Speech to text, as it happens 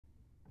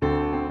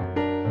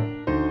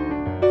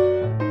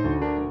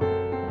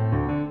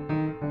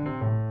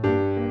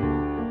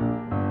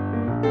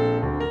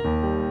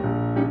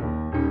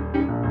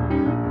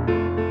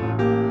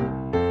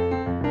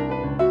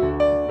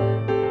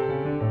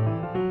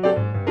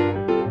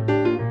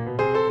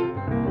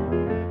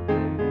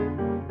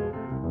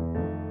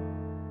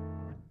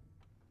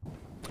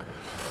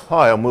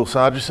Hi, I'm Wil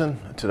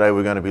Sargisson. Today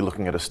we're going to be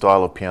looking at a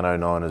style of piano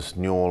known as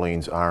New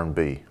Orleans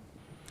R&B.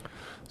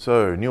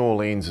 So, New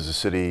Orleans is a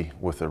city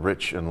with a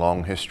rich and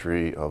long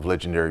history of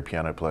legendary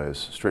piano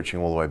players,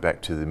 stretching all the way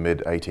back to the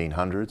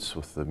mid-1800s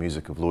with the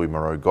music of Louis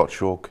Moreau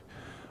Gottschalk,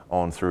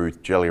 on through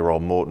Jelly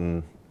Roll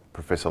Morton,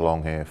 Professor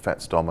Longhair,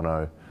 Fats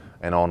Domino,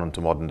 and on into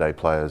modern day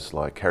players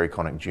like Harry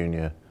Connick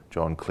Jr.,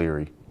 John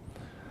Cleary.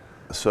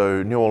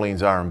 So New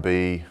Orleans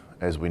R&B,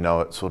 as we know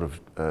it, sort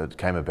of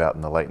came about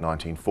in the late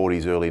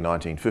 1940s, early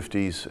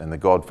 1950s, and the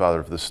godfather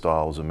of this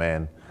style is a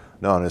man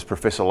known as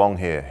Professor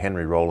Longhair,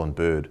 Henry Roland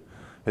Bird.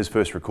 His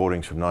first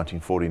recordings from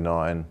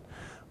 1949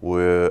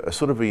 were a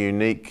sort of a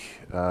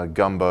unique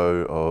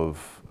gumbo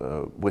of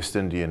West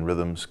Indian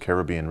rhythms,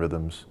 Caribbean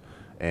rhythms,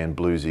 and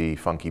bluesy,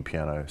 funky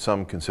piano.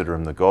 Some consider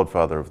him the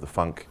godfather of the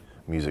funk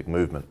music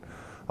movement.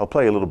 I'll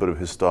play a little bit of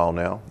his style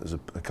now. There's a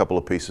couple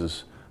of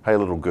pieces, Hey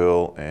Little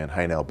Girl and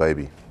Hey Now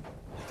Baby.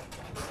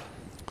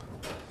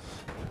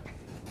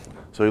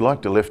 So he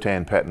liked a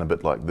left-hand pattern a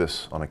bit like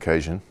this on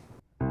occasion.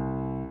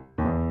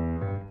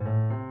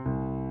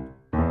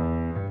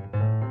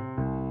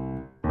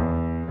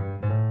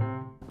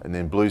 And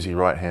then bluesy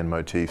right-hand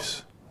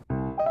motifs.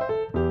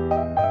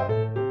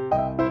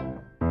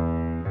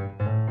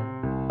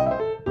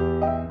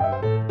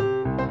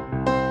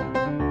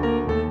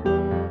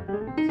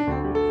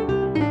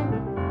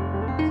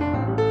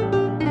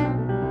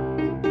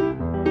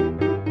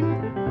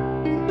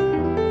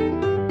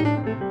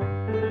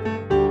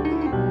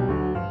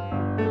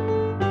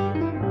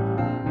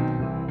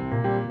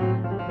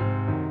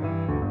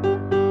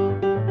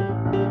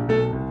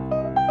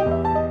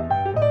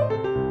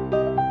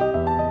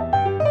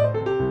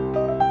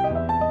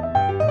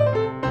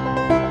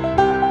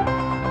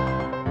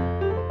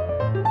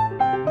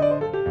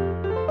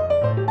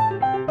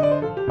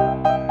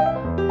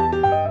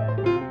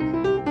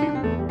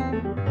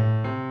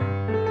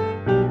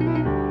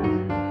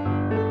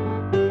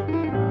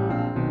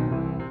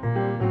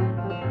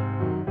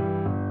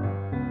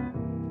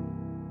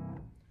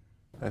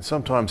 And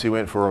sometimes he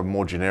went for a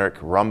more generic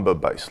rumba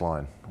bass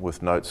line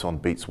with notes on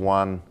beats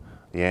 1,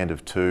 the and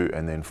of 2,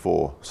 and then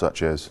 4,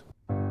 such as.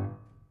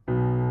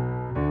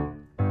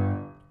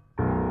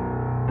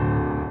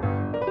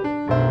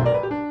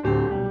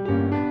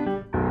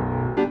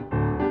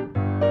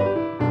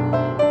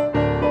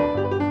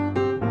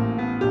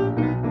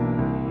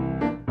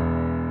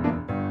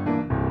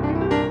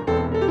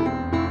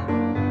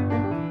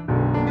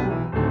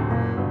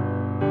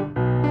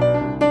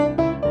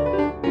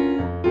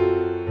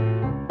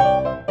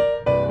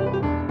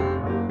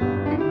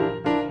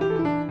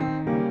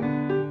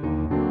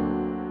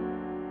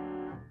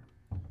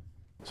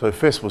 So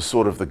Fess was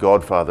sort of the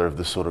godfather of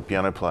this sort of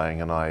piano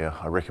playing, and I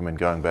recommend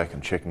going back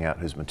and checking out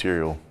his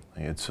material.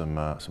 He had some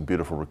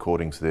beautiful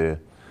recordings there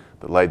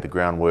that laid the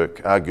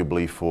groundwork,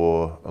 arguably,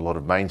 for a lot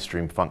of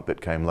mainstream funk that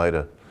came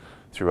later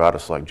through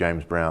artists like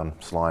James Brown,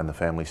 Sly and the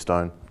Family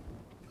Stone.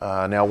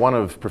 Now, one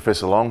of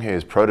Professor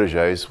Longhair's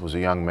proteges was a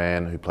young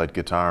man who played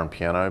guitar and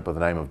piano by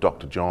the name of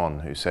Dr. John,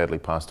 who sadly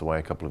passed away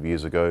a couple of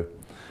years ago.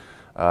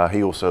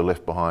 He also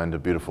left behind a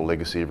beautiful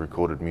legacy of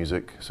recorded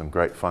music, some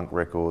great funk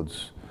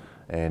records,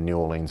 and New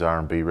Orleans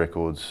R&B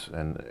records,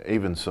 and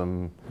even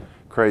some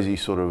crazy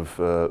sort of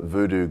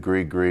voodoo,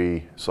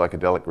 gris-gris,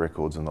 psychedelic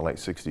records in the late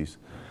 60s.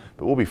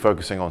 But we'll be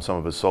focusing on some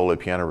of his solo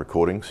piano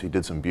recordings. He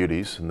did some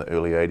beauties in the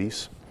early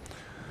 80s.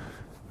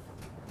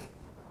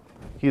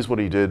 Here's what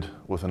he did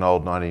with an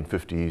old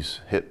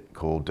 1950s hit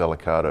called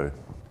Delicado.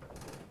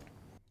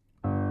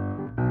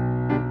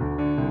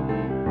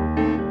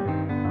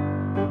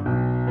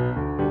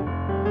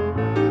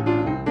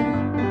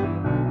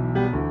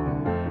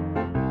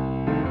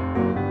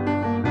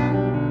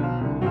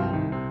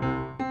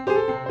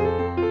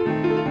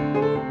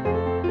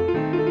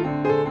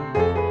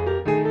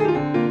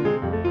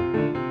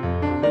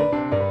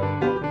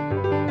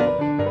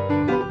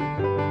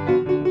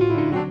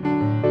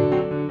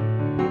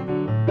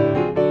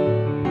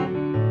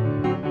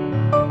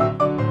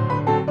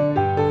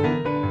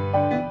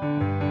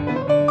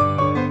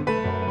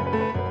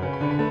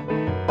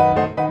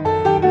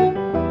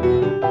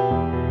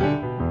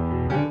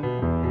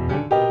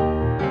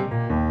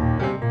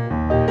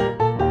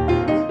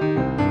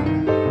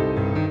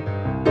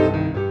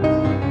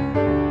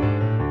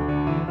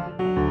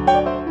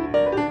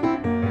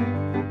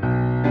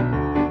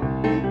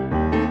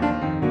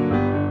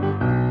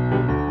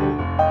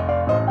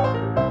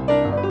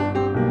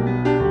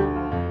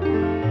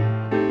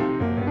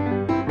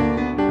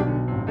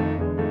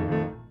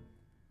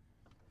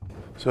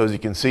 So as you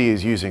can see,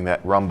 he's using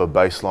that rumba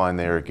bass line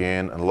there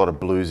again, and a lot of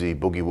bluesy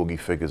boogie-woogie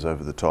figures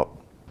over the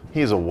top.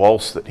 Here's a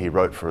waltz that he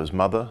wrote for his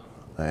mother,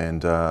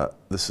 and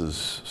this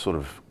is sort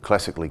of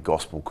classically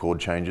gospel chord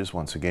changes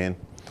once again.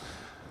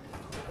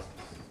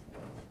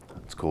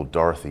 It's called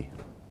Dorothy.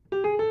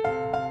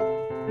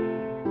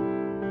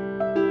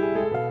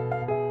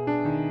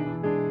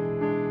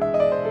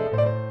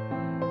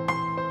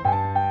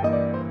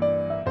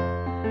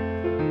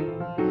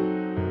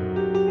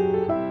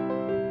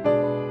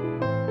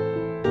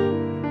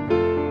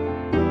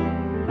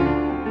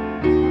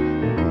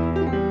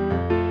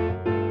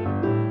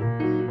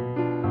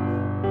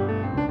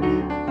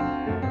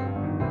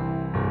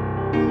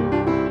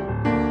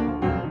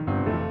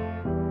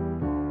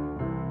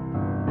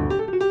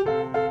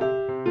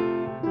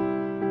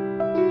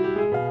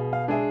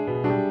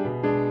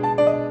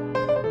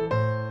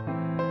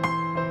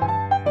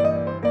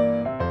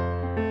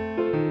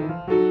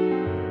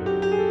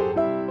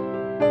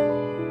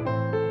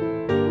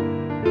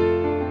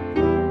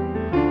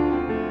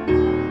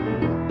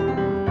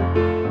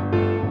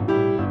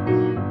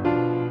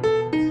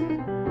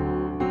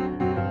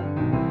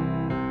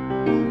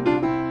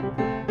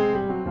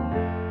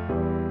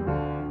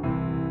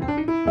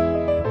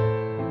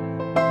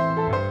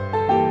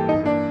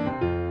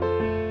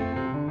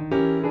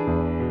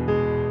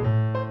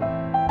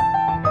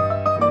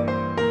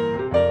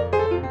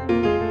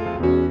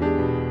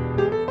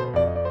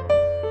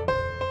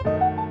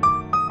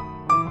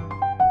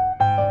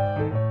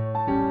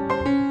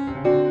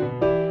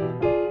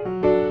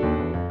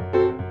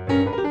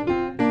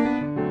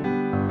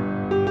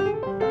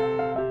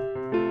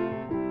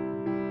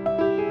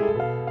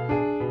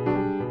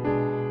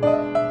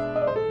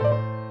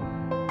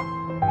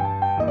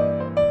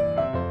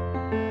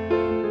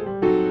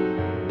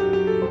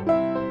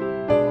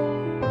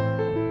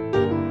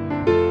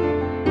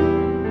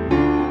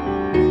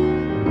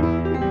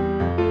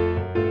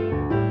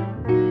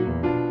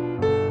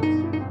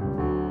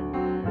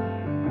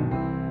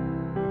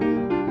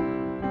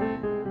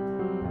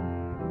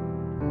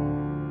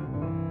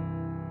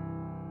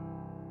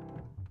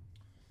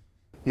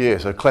 Yeah,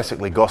 so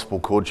classically gospel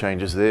chord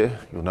changes there.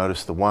 You'll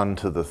notice the 1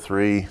 to the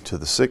 3 to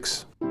the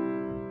 6. A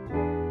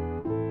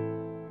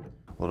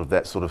lot of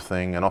that sort of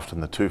thing, and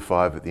often the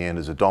 2-5 at the end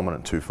is a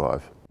dominant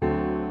 2-5.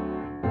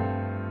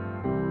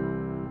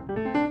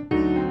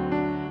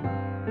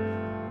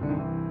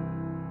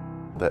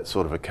 That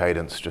sort of a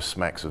cadence just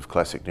smacks of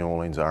classic New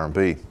Orleans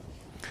R&B.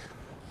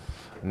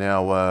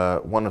 Now,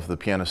 one of the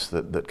pianists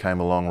that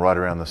came along right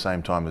around the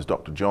same time as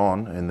Dr.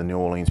 John in the New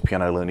Orleans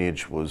piano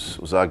lineage was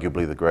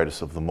arguably the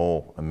greatest of them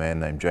all, a man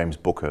named James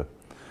Booker.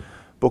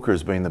 Booker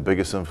has been the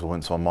biggest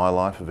influence on my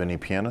life of any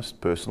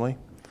pianist, personally.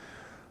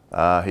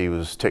 He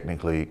was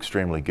technically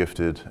extremely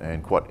gifted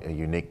and quite a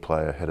unique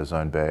player, had his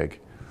own bag.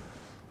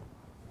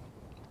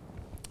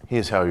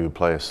 Here's how he would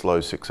play a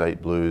slow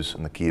 6/8 blues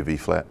in the key of E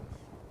flat.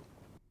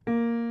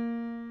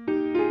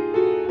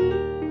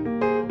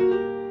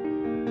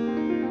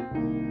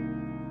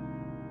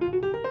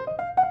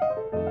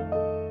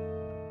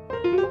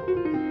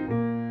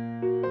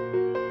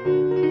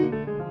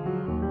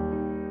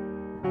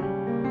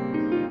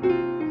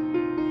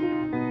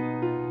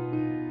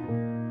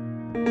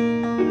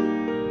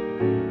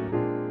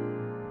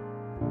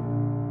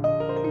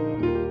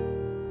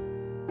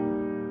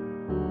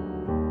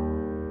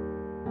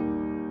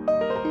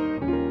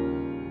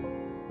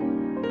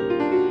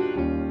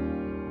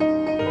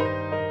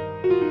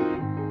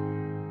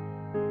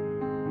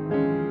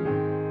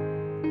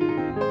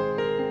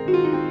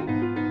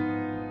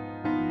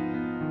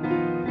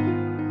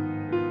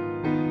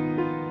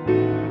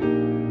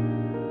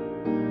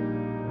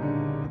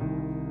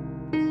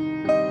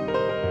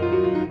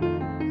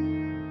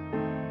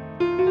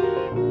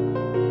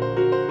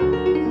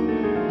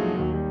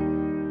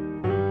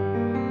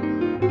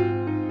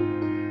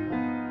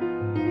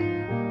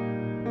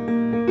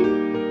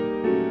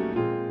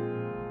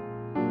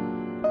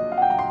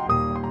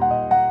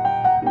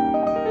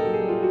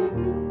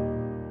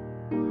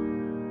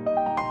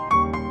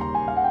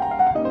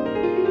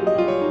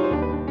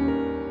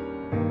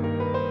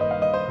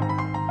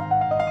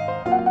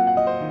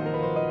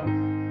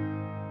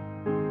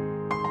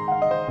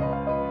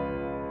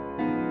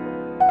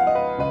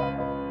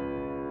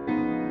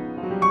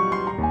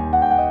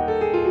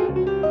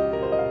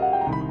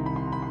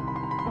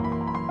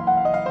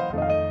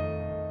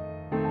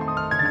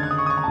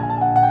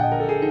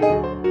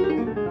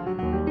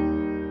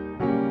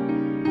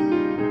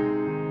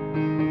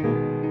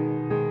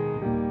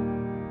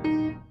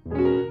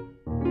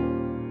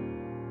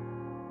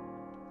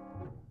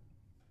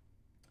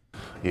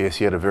 Yes,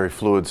 he had a very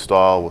fluid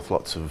style with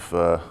lots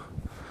of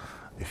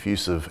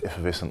effusive,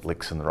 effervescent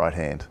licks in the right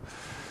hand.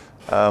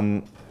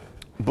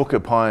 Booker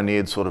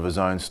pioneered sort of his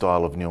own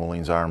style of New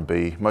Orleans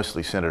R&B,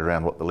 mostly centered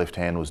around what the left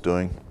hand was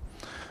doing.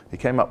 He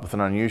came up with an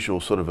unusual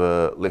sort of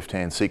a left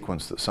hand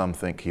sequence that some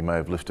think he may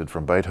have lifted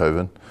from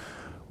Beethoven.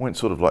 Went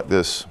sort of like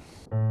this.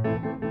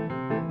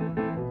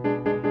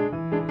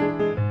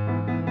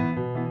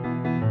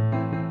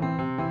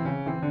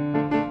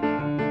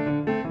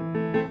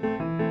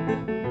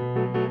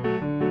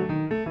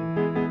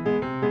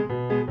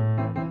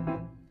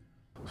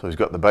 So he's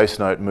got the bass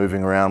note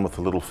moving around with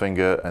the little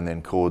finger and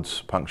then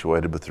chords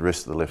punctuated with the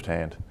rest of the left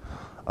hand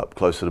up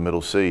closer to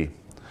middle C.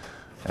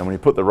 And when you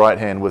put the right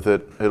hand with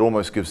it, it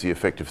almost gives the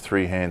effect of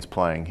 3 hands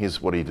playing.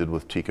 Here's what he did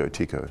with Tico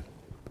Tico.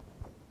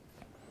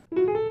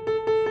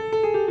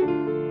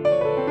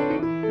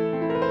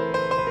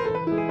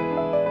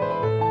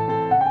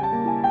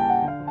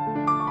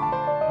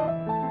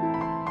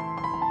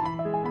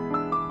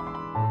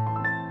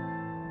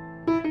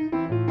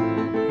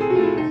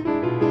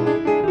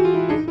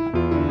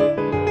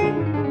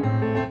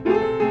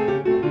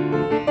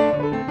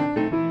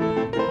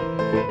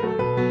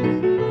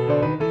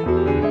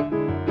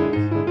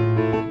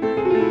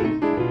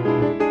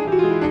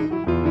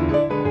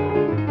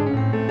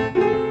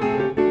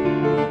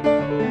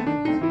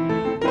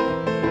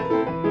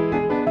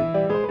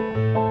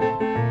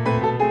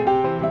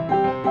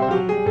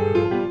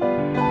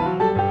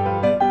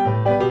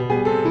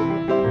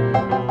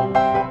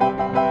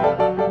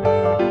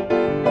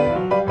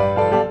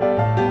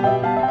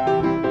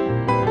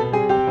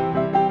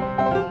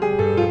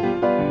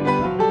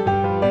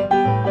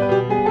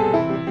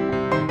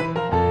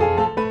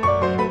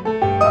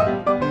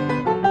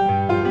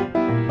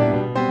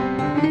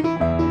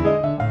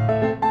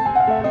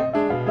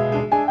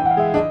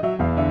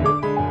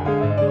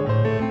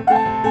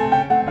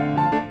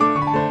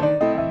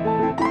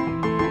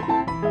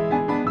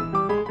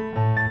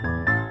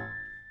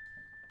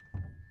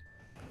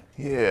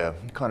 Yeah,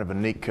 kind of a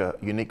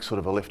unique sort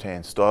of a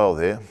left-hand style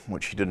there,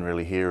 which you didn't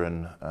really hear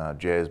in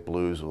jazz,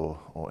 blues, or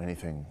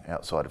anything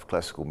outside of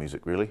classical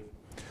music, really.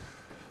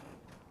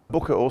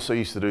 Booker also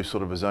used to do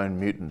sort of his own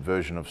mutant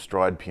version of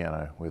stride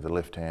piano, where the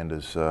left hand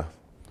is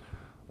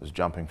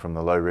jumping from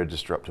the low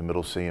register up to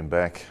middle C and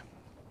back.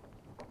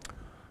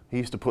 He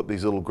used to put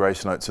these little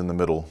grace notes in the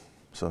middle.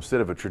 So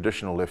instead of a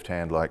traditional left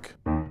hand like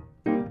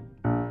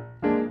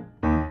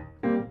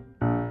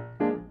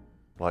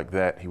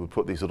that, he would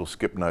put these little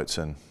skip notes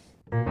in.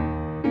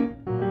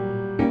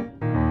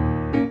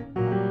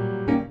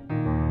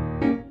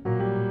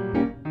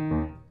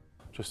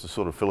 just to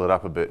sort of fill it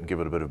up a bit and give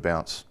it a bit of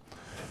bounce.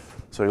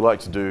 So you like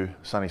to do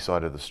Sunny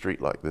Side of the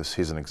Street like this.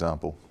 Here's an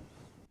example.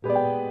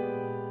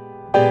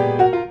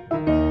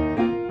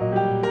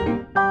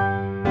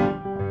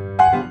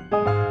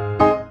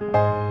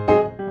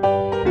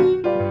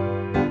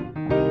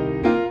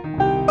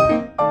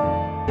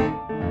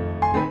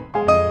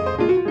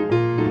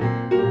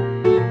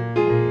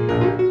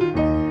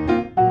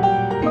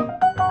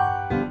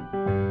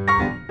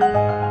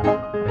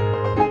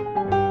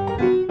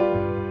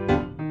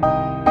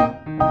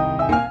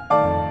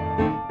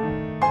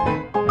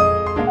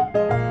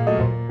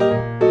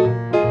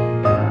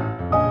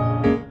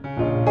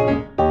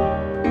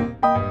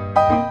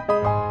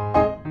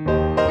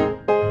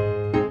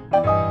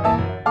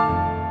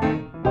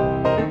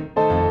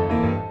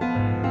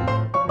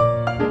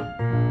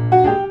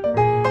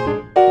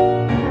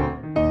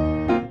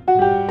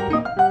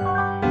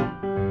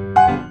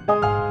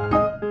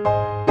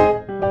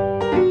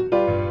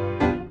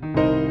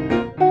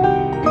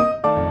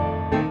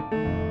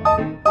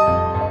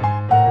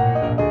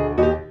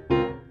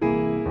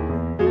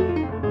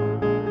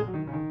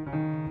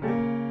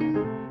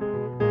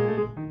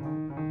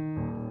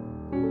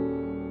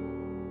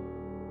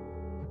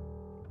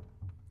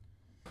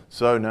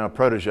 So now a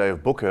protege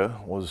of Booker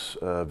was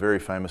a very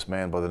famous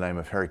man by the name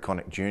of Harry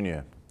Connick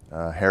Jr.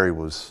 Harry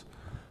was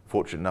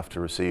fortunate enough to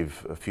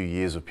receive a few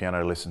years of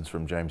piano lessons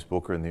from James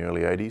Booker in the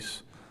early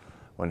 80s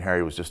when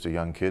Harry was just a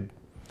young kid.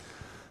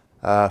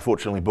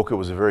 Fortunately, Booker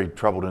was a very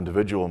troubled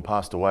individual and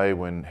passed away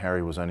when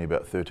Harry was only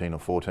about 13 or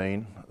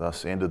 14,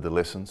 thus ended the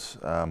lessons,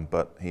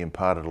 but he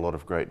imparted a lot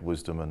of great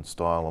wisdom and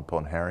style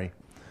upon Harry.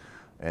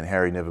 And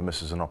Harry never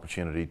misses an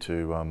opportunity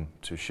to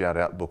shout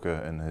out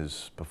Booker in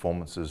his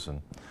performances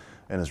and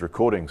his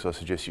recordings. So I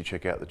suggest you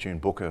check out the tune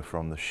Booker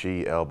from the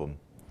She album.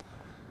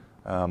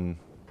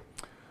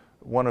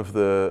 One of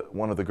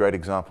the great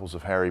examples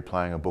of Harry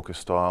playing a Booker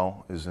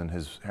style is in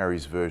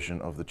Harry's version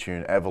of the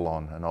tune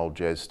Avalon, an old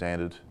jazz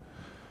standard,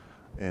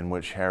 in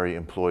which Harry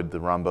employed the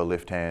rumba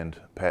left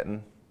hand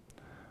pattern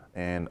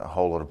and a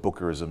whole lot of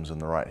Bookerisms in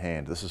the right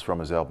hand. This is from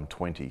his album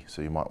 20,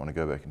 so you might want to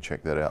go back and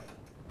check that out.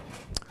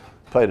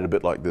 Played it a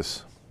bit like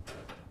this.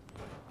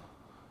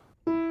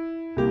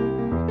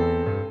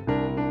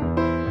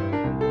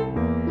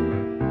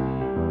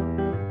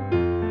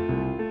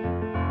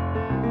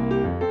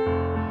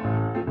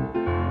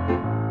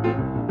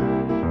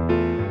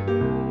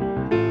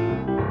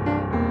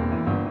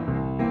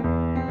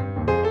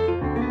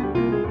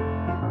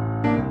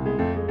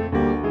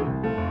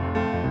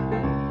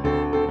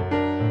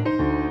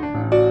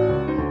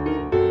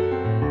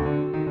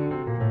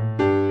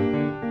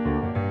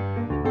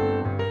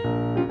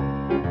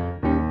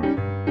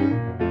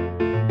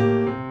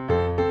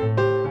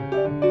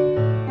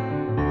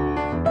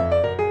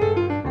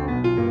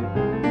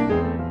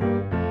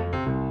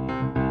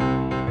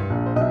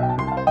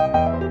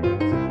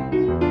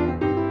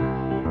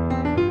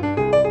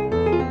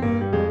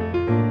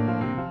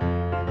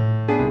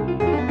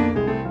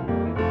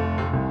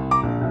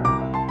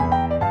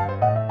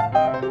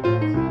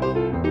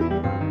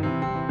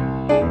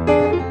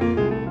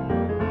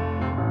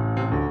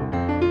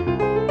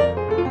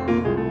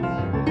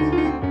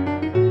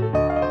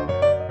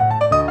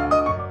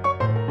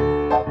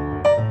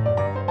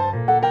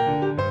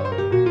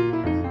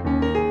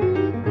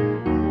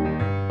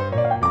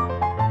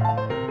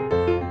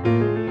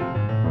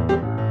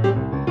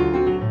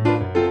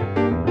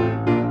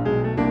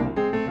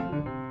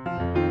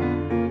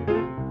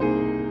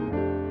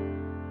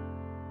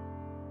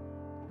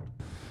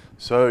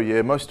 So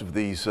yeah, most of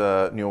these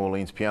New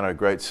Orleans piano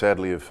greats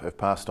sadly have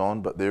passed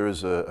on, but there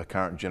is a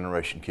current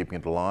generation keeping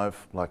it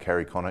alive, like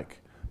Harry Connick,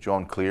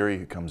 John Cleary,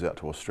 who comes out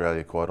to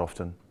Australia quite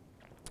often,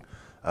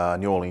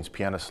 New Orleans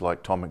pianists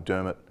like Tom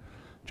McDermott,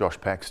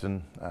 Josh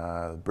Paxton,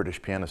 British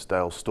pianist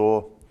Dale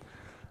Storr.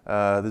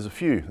 There's a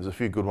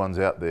few good ones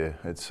out there.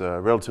 It's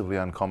a relatively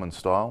uncommon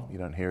style. You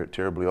don't hear it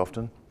terribly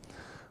often,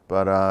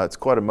 but it's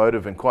quite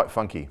emotive and quite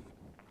funky.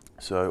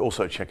 So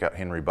also check out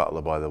Henry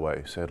Butler, by the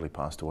way. Sadly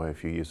passed away a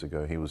few years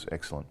ago. He was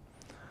excellent.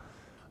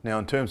 Now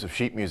in terms of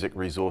sheet music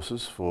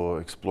resources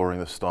for exploring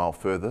this style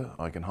further,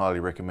 I can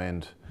highly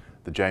recommend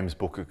the James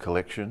Booker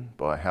Collection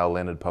by Hal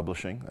Leonard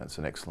Publishing. That's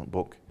an excellent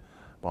book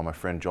by my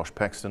friend Josh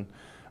Paxton.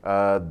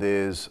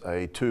 There's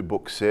a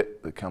 2-book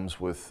set that comes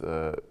with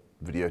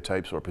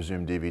videotapes, or I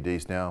presume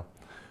DVDs now,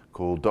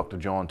 called Dr.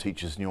 John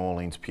Teaches New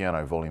Orleans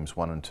Piano, Volumes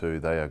 1 and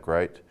 2. They are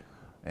great,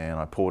 and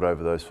I pored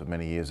over those for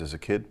many years as a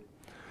kid.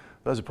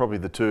 Those are probably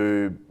the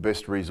 2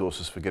 best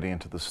resources for getting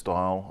into the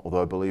style,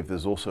 although I believe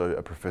there's also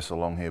a Professor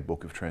Longhair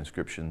book of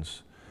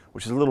transcriptions,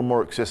 which is a little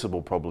more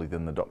accessible probably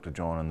than the Dr.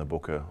 John and the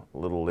Booker, a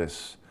little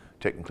less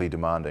technically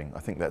demanding. I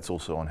think that's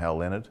also on Hal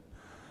Leonard.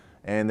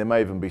 And there may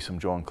even be some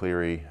John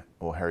Cleary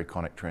or Harry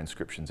Connick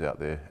transcriptions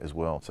out there as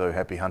well. So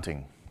happy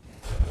hunting.